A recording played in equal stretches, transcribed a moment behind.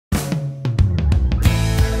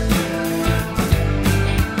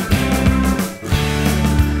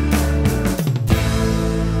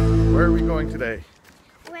today?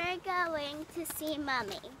 We're going to see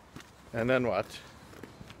Mummy. And then what?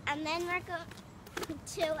 And then we're going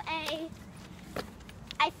to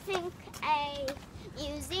I think a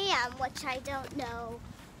museum, which I don't know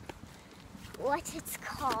what it's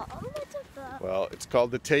called. Well, it's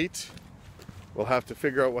called the Tate. We'll have to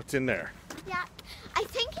figure out what's in there. Yeah, I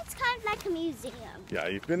think it's kind of like a museum. Yeah,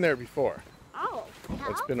 you've been there before. Oh, yeah?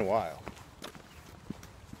 It's been a while.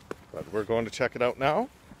 But we're going to check it out now,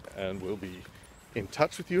 and we'll be in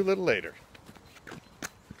touch with you a little later.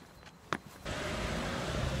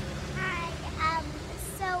 Hi,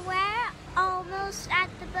 so we're almost at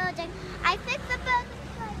the building. I think the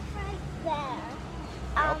building's right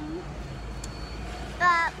there.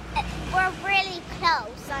 But we're really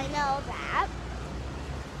close, I know that.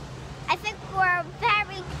 I think we're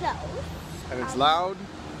very close. And it's loud.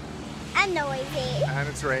 And noisy. And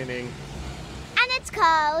it's raining. And it's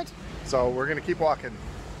cold. So we're going to keep walking.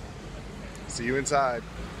 See you inside.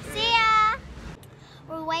 See ya!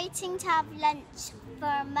 We're waiting to have lunch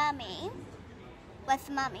for Mummy. With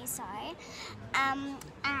Mummy, sorry. And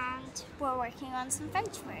we're working on some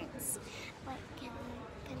French words. Wait,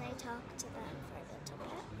 can I talk to them for a little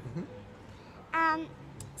bit? Mm-hmm.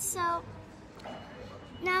 So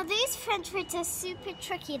now these French words are super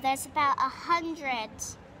tricky. There's about 100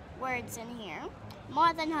 words in here,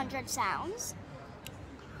 more than 100 sounds.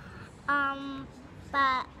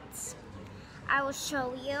 But I will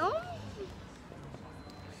show you.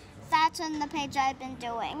 That's on the page I've been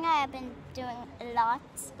doing. I've been doing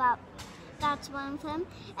lots, but that's one of them.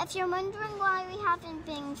 If you're wondering why we haven't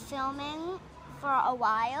been filming for a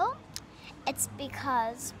while, it's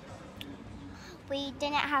because we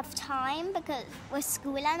didn't have time because with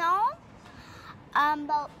school and all.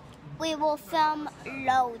 But we will film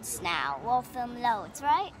loads now. We'll film loads,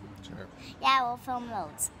 right? Sure. Yeah, we'll film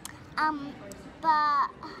loads. But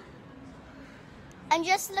I'm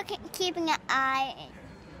just keeping an eye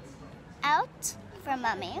out for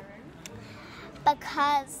Mummy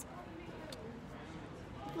because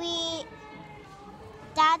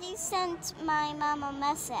Daddy sent my mom a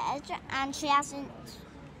message and she hasn't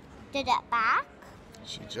did it back.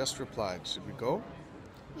 She just replied. Should we go?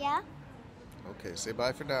 Yeah. Okay, say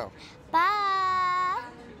bye for now. Bye.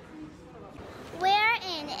 We're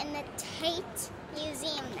in the Tate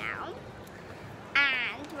Museum now,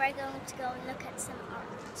 and we're going to go look at some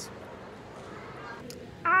art.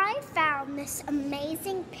 I found this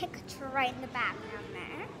amazing picture right in the background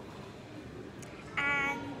there,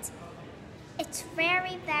 and it's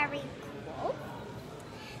very, very cool.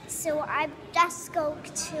 So I'm just going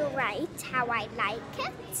to write how I like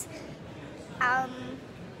it.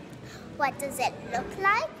 What does it look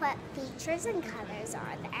like? What features and colors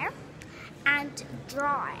are there? And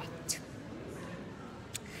draw it.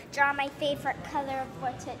 Draw my favorite color of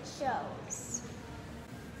what it shows.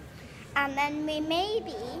 And then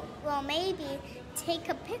we'll maybe take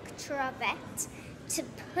a picture of it to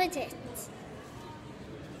put it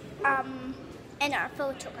in our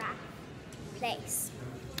photograph place.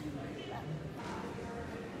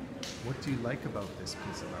 What do you like about this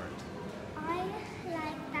piece of art? I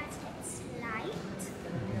like that it's light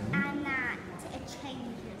and that it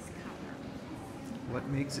changes color. What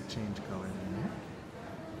makes it change color?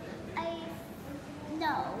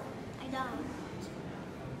 No, I don't.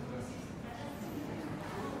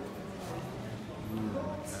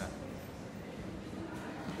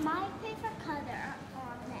 My favorite color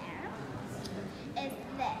on there is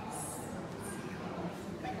this.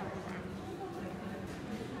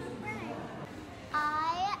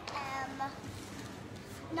 I am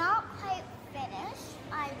not quite finished.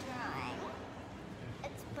 I'm drawing.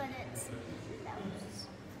 But it's close.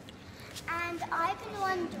 And I've been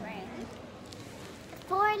wondering,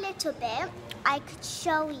 for a little bit, I could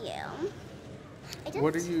show you.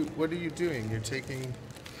 What are you doing? You're taking...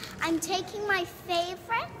 I'm taking my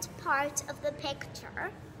favorite part of the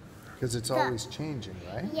picture. Because it's always changing,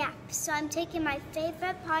 right? Yeah, so I'm taking my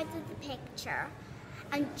favorite part of the picture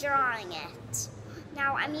and drawing it.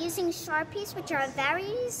 Now I'm using Sharpies, which are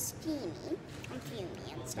very steamy and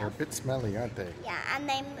fumy and stuff. They're a bit smelly, aren't they? Yeah, and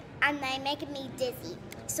they making me dizzy.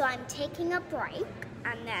 So I'm taking a break,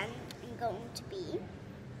 and then I'm going to be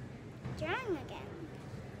drawing again.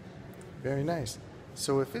 Very nice.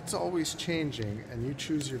 So if it's always changing and you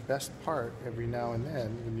choose your best part every now and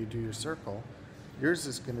then when you do your circle, yours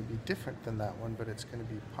is going to be different than that one, but it's going to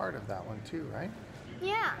be part of that one too, right?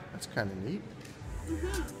 Yeah. That's kind of neat.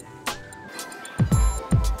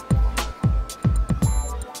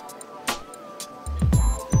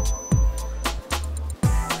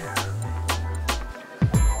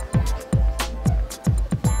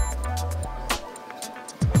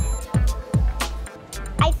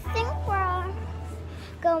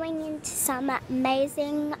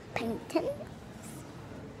 amazing paintings.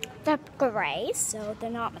 They're grey, so they're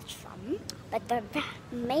not much fun, but they're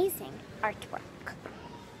amazing artwork.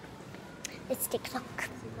 Let's take a look.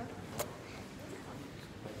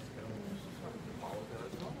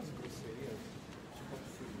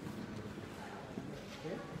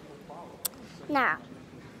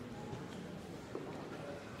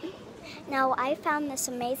 Now I found this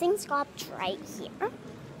amazing sculpture right here.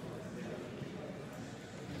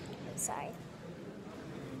 Sorry.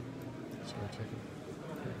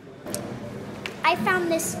 I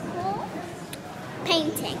found this cool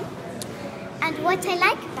painting, and what I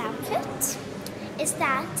like about it is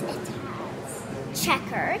that it has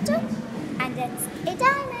checkered, and it's a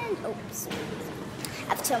diamond. Oops, I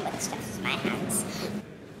have so much stuff in my hands.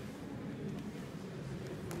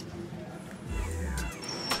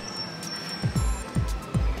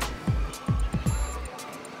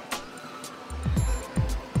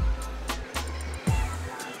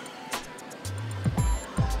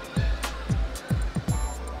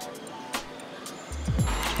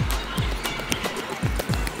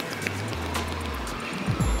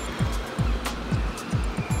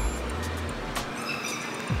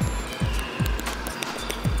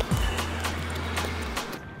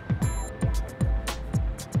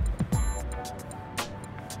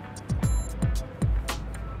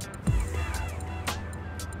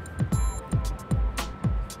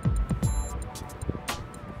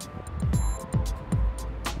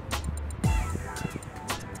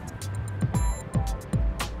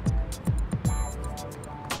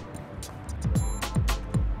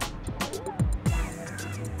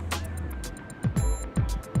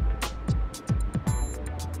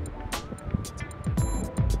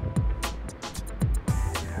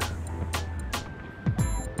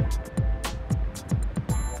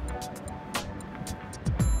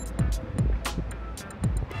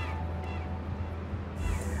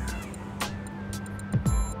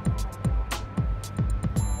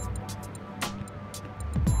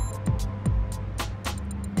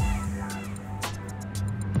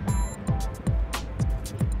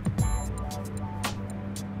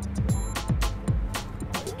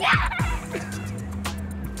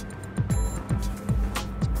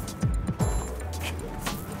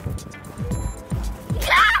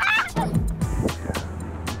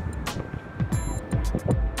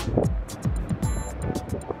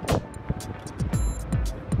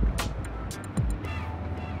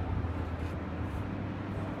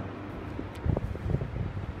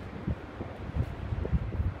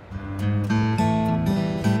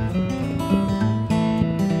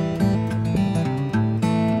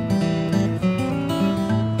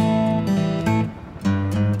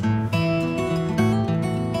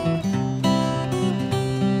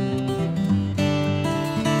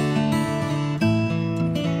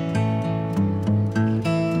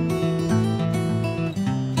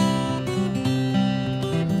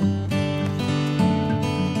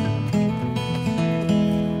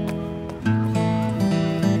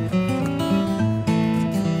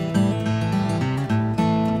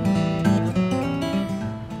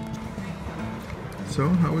 So,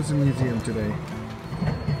 how was the museum today?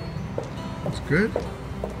 It's good?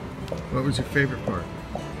 What was your favorite part?